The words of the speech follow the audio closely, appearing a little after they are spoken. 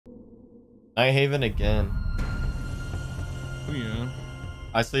Night Haven again. Oh, yeah.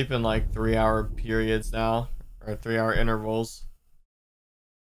 I sleep in like 3-hour periods now, or 3-hour intervals.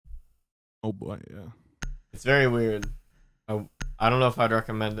 Oh boy, yeah. It's very weird. I don't know if I'd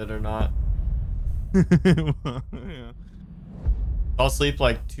recommend it or not. Yeah. I'll sleep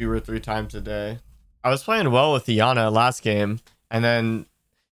like 2 or 3 times a day. I was playing well with Iana last game, and then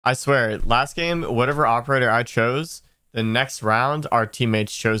I swear, last game, whatever operator I chose, the next round, our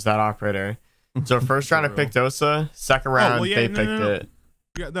teammates chose that operator. So first round I picked Osa, second round they picked it.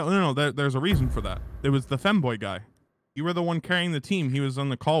 Yeah, no. There's a reason for that. It was the femboy guy. You were the one carrying the team. He was on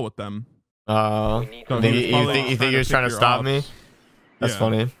the call with them. So you think he was trying to stop me? That's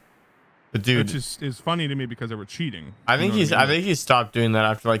funny. But dude, which is funny to me because they were cheating. I think he stopped doing that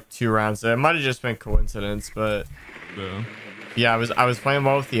after like 2 rounds. It might have just been coincidence, but yeah, I was playing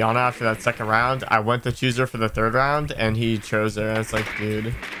well with Iana after that second round. I went to choose her for the 3rd round, and he chose her. And it's like,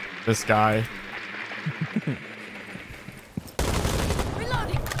 dude, this guy.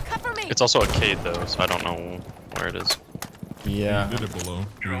 It's also a Cade though, so I don't know where it is. Yeah. He did it below.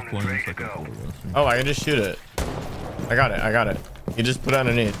 He was playing second floor. Oh, I can just shoot it. I got it. You just put it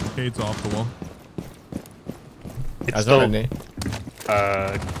underneath. Cade's off the wall. It's still underneath.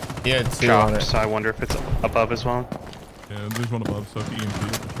 Yeah, 2 Shawk, on it. so I wonder if it's above as well. Yeah, there's one above, so if you EMP it,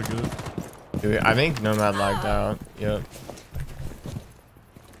 I forget it. Dude, I think Nomad lagged out. Yep.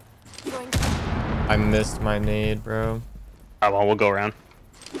 I missed my nade, bro. Oh well, we'll go around.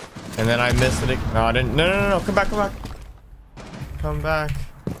 And then I missed it. No, I didn't. No. Come back. Come back.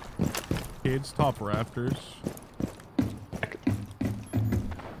 Cade's top rafters.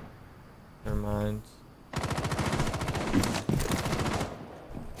 Never mind.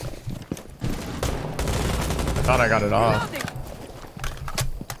 I thought I got it off.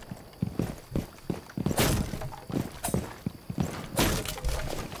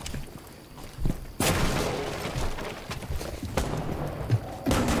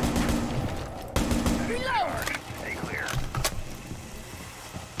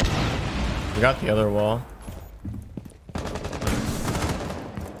 We got the other wall.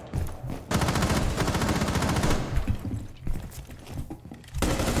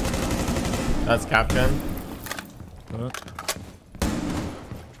 That's Captain.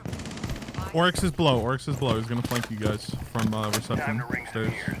 Oryx is below. He's gonna flank you guys from reception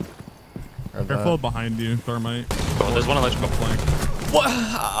stairs. Careful behind you, Thermite. Oh, there's one electrical flank. What?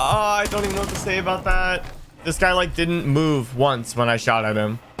 I don't even know what to say about that. This guy like didn't move once when I shot at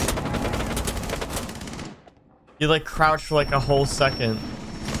him. He like crouched for like a whole second.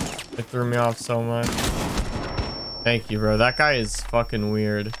 It threw me off so much. Thank you, bro. That guy is fucking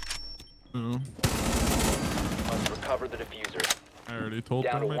weird. Must recover the diffuser. I already told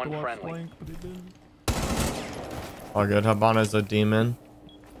Down to Thermite to one watch friendly. flank, but he didn't. All good. Habana's a demon.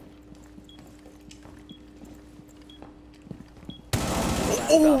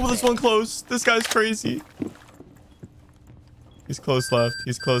 Oh, this one close. This guy's crazy. He's close left.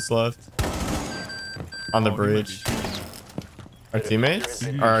 On the bridge. Our teammates?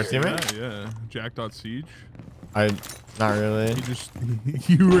 Our teammate? Yeah. Jack.siege. Not really. He just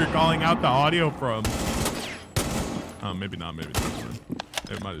you were calling out the audio from. Maybe not.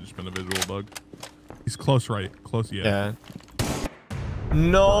 It might have just been a visual bug. He's close right. Close, yeah.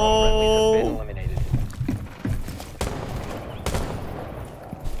 No.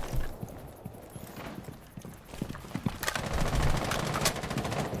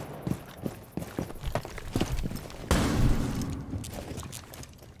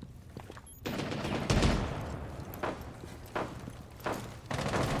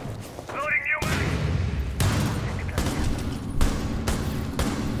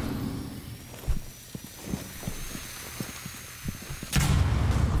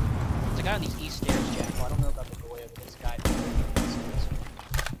 There's a guy on these east stairs, Jack. Well, I don't know about the boy, but this guy.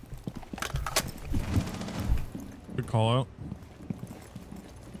 Good call out.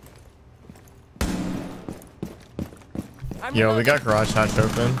 Yo, we got garage hatch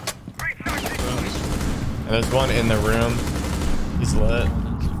open. And there's one in the room. He's lit.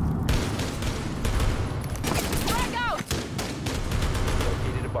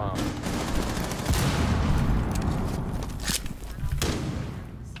 Located a bomb.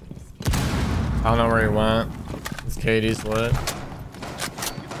 I don't know where he went. This Katie's lit.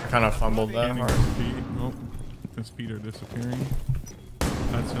 I kind of fumbled that hard. Oh, his feet are disappearing.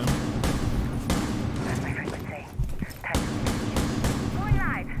 That's him.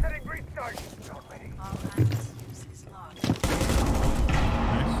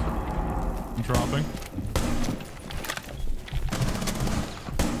 I'm dropping.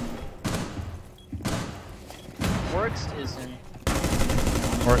 Works is in.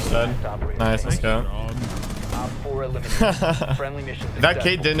 Horse dead. Nice, let's go. Job. Op 4 eliminated. Friendly mission That successful.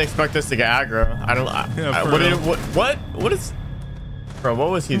 kid didn't expect us to get aggro. I don't. Yeah, for what real. did? What is? Bro, what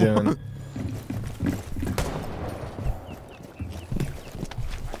was he doing?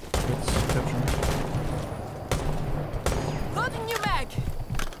 Loading new mag.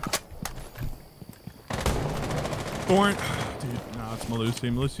 Thorn. Dude, nah, it's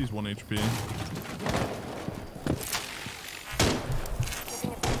Malusi. Malusi's 1 HP.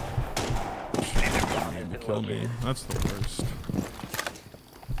 Kill me. That's the worst.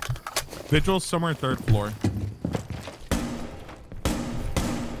 Vigil's somewhere 3rd floor.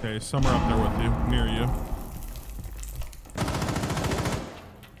 Okay, somewhere up there with you, near you.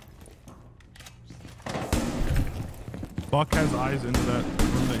 Buck has eyes into that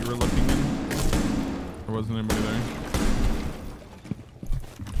room that you were looking in. There wasn't anybody there.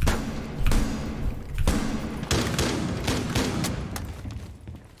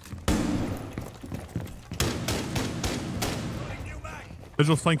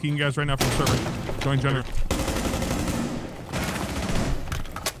 Vigil's flanking you guys right now from server. Join Jenner.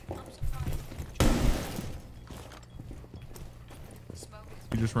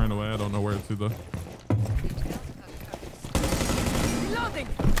 He just ran away. I don't know where to though. Reloading.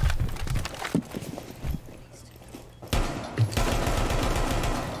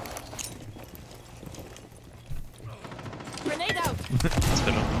 Grenade out.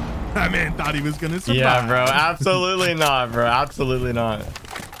 That man thought he was gonna survive. Yeah, bro. Absolutely not, bro. Absolutely not.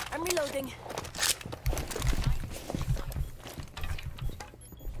 I'm reloading.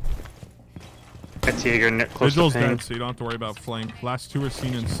 It's Jaeger close Vigil's to ping. dead, so you don't have to worry about flank. Last 2 were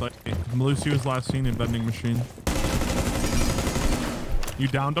seen in sight. Malusi was last seen in vending machine. You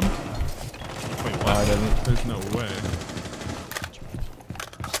downed him? Wait, what? No, I didn't. There's no way.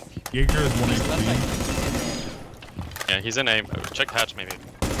 Jaeger is 1 Left HP. side. Yeah, he's in A. Check hatch maybe.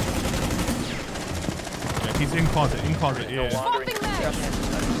 Yeah, he's in closet. In closet. No Yeah. longer in Swapping mags.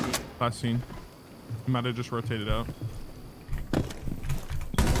 possession. Last scene. He might have just rotated out.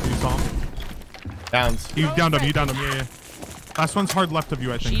 You saw him? Downs. You downed him. You downed him. Yeah, yeah. Last one's hard left of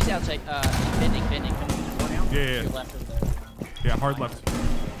you, I think. She's outside, bending, coming to the door now. Yeah, yeah. To your left of the, Yeah, hard left.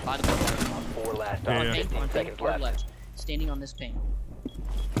 by the door. Op 4 last Yeah, op. yeah. 15 On ping, seconds hard left. left. Standing on this ping.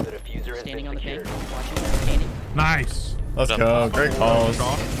 The diffuser has Standing been on the ping. secured. Watching that. Standing. Nice. Let's go. Great calls.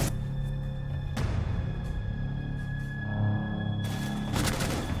 Shawk.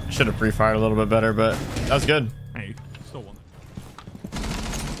 Should have pre-fired a little bit better, but that was good. Hey, still won.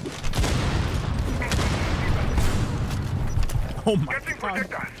 Oh my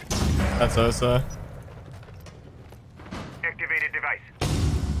god. That's Osa. Activated device.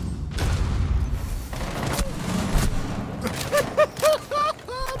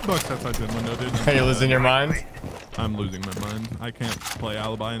 Buck's outside the window, dude. Are you losing your mind? I'm losing my mind. I can't play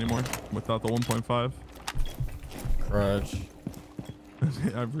Alibi anymore without the 1.5. Crutch.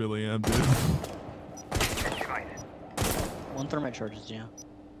 I really am, dude. Device. One thermite charges, yeah.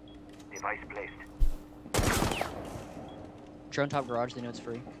 Device placed. Drone top garage, they know it's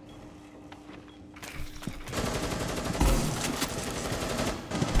free.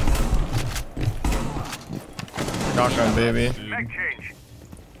 Shotgun, baby. Mag change.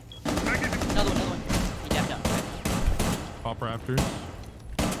 Another one. He tapped out. Pop Raptors.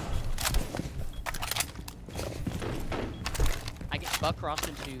 I get Buck crossed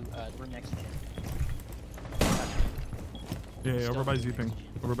into the room next to him. Yeah, over by Zeeping.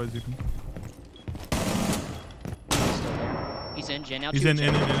 Over by Zeeping. He's still there. He's in, Jen now. He's two in.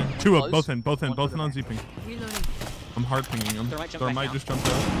 Jen. Two up, Close. both in, both One on further back. Zeeping. Reloading. I'm hard pinging him. Thermite jumped back Thermite down. just jumped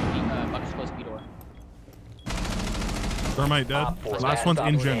out. Buck is close to B-door. Thermite dead. Op 4 Last one's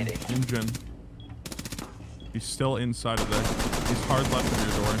in gen. operating. In gen. He's still inside of there. He's hard left of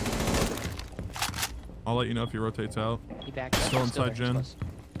your door. I'll let you know if he rotates out. He backed up. Still He's inside there, gen. he's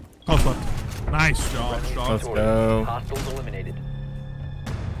Close left. Nice job, Let's Shawk. go. Hostiles eliminated.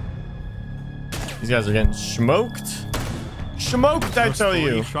 These guys are getting smoked. Smoked, I tell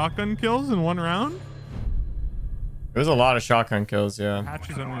you. Shotgun kills in 1 round. It was a lot of shotgun kills, yeah. Hatch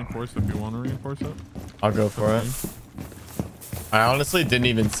is unreinforced if you want to reinforce it. I'll go for it. I honestly didn't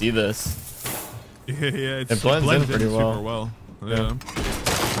even see this. Yeah, It blends in pretty super well. Yeah.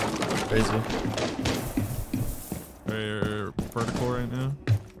 Crazy. They're vertical right now.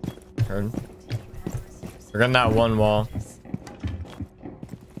 Heard. We're getting that one wall.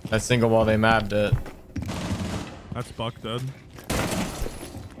 That single wall, they mapped it. That's Buck dead.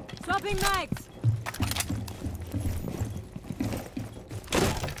 Swapping mags.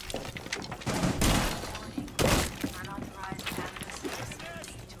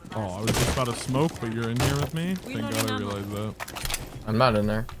 Oh, I was just about to smoke, but you're in here with me. Thank God I realized that. I'm not in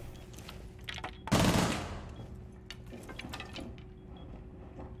there.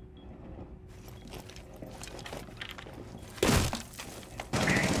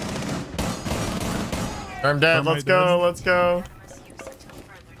 I'm dead. Let's go. Let's go.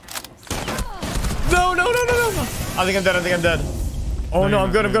 No, no, no, no, no. I think I'm dead. I think I'm dead. Oh no,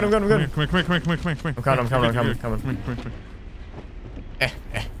 I'm good. I'm good. I'm good. I'm good. Come here, come here, come here, come here, come here. I'm coming. I'm coming. I'm coming. I'm coming. Come here, come here.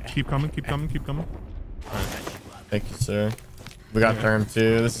 Keep coming, keep coming, keep coming. All right. Thank you, sir. We got therm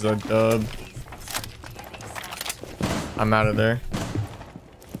too. This is a dub. I'm out of there.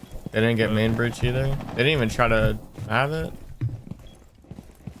 They didn't get main breach either. They didn't even try to have it.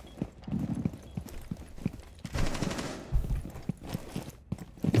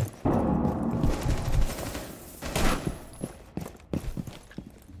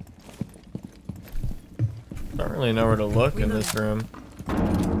 Don't really know where to look in this room.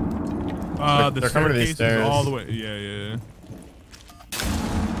 The they're coming to these staircase stairs. is all the way. Yeah, yeah, yeah.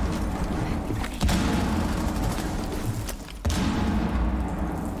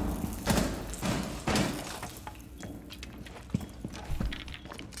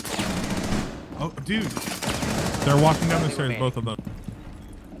 Oh, dude. They're walking down the stairs, both of them.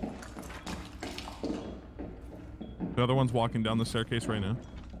 The other one's walking down the staircase right now.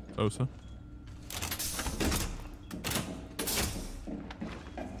 Osa.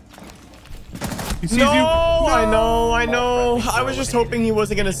 He sees you. No, I know, I know. I was just hoping he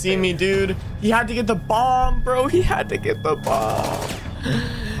wasn't gonna see me, dude. He had to get the bomb, bro. He had to get the bomb.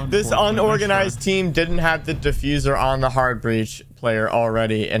 This unorganized team didn't have the diffuser on the hard breach player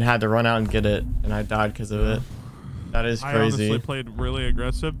already and had to run out and get it, and I died because of it. That is crazy. I honestly played really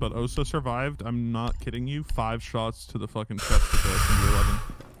aggressive, but Osa survived. I'm not kidding you. 5 shots to the fucking chest with the SMG-11.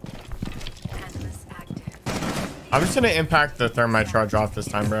 I'm just gonna impact the thermite charge off this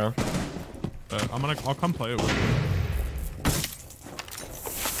time, bro. I'll come play it with you.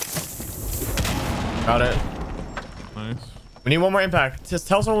 Got it. Nice. We need one more impact. Just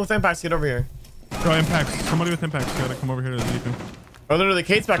tell someone with impacts to get over here. Go impacts. Somebody with impacts gotta come over here to the deep. Oh, no, the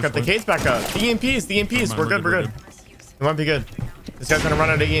Kate's back up. The Kate's back up. The EMPs. The EMPs. We're good. We're good. We might be good. This guy's gonna run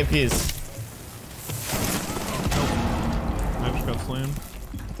out of EMPs. I just got slammed.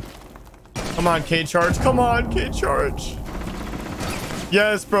 Come on, Kate charge. Come on, Kate charge.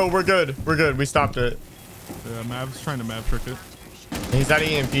 Yes, bro. We're good. We're good. We stopped it. Yeah, Mav's trying to Mav trick it. He's at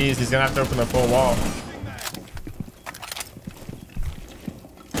EMPs. He's gonna have to open the full wall.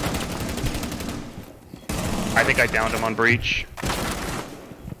 I think I downed him on breach.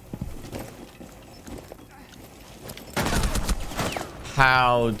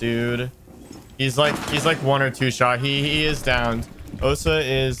 How, dude? He's like 1 or 2 shot. He is downed. Osa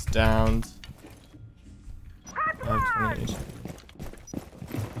is downed.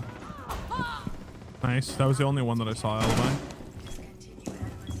 Nice. That was the only one that I saw, Alibi.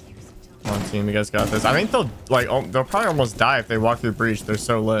 Come on, team. You guys got this. I think they'll they'll probably almost die if they walk through breach. They're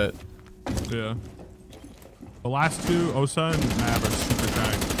so lit. Yeah. The last 2, Osa and Mav, are super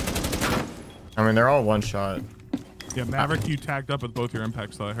tagged. I mean, they're all 1 shot. Yeah, Maverick, you tagged up with both your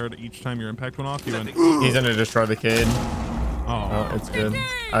impacts, though. I heard each time your impact went off, you went... He's gonna destroy the Cade. Oh, it's good.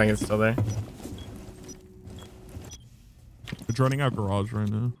 I think it's still there. It's running out garage right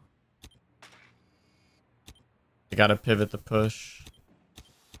now. You gotta pivot the push.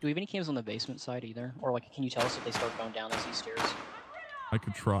 Do we have any cams on the basement side either? Or like, can you tell us if they start going down these stairs? I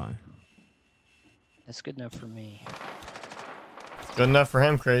could try. That's good enough for me. Good enough for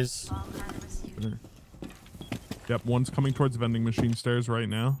him, Craze. Yep, one's coming towards vending machine stairs right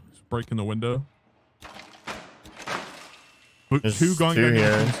now. He's breaking the window. There's 2 going two vending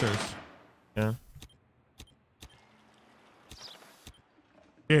here. machine stairs. Yeah.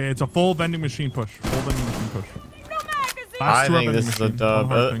 Yeah, it's a full vending machine push. Full vending machine push. I Last 2 are think vending this is a machine. dub.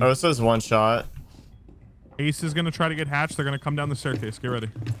 One hard thing. Osa's 1 shot. Ace is gonna try to get hatched. They're gonna come down the staircase. Get ready.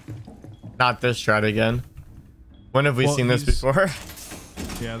 Not this strat again. When have we seen this before?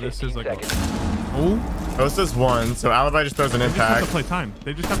 Yeah, this is like... Oh. Osa's 1, so Alibi just throws an They just have impact. to play time.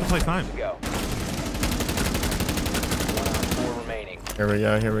 They just have to play time. Go. 4 remaining. Here we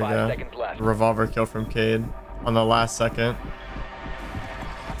go. Here we 5 go. seconds left. Revolver kill from Cade on the last second.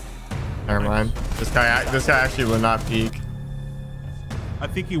 Never mind. This guy actually will not peek. I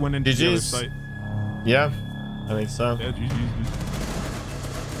think he went into the other GG's. site. Yeah, I think so. Yeah, GG's.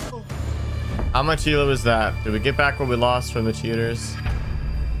 How much elo is that? Did we get back what we lost from the cheaters?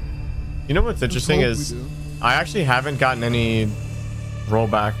 You know what's interesting is I actually haven't gotten any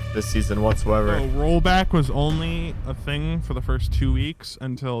rollback this season whatsoever. So rollback was only a thing for the first 2 weeks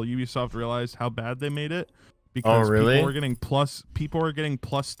until Ubisoft realized how bad they made it. Because really? people were getting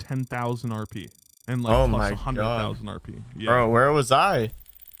plus 10,000 RP. and like Oh plus my 100,000 RP. Yeah. Bro, where was I?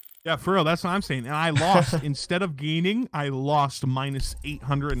 Yeah, for real. That's what I'm saying. And I lost instead of gaining, I lost minus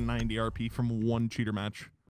 890 RP from one cheater match.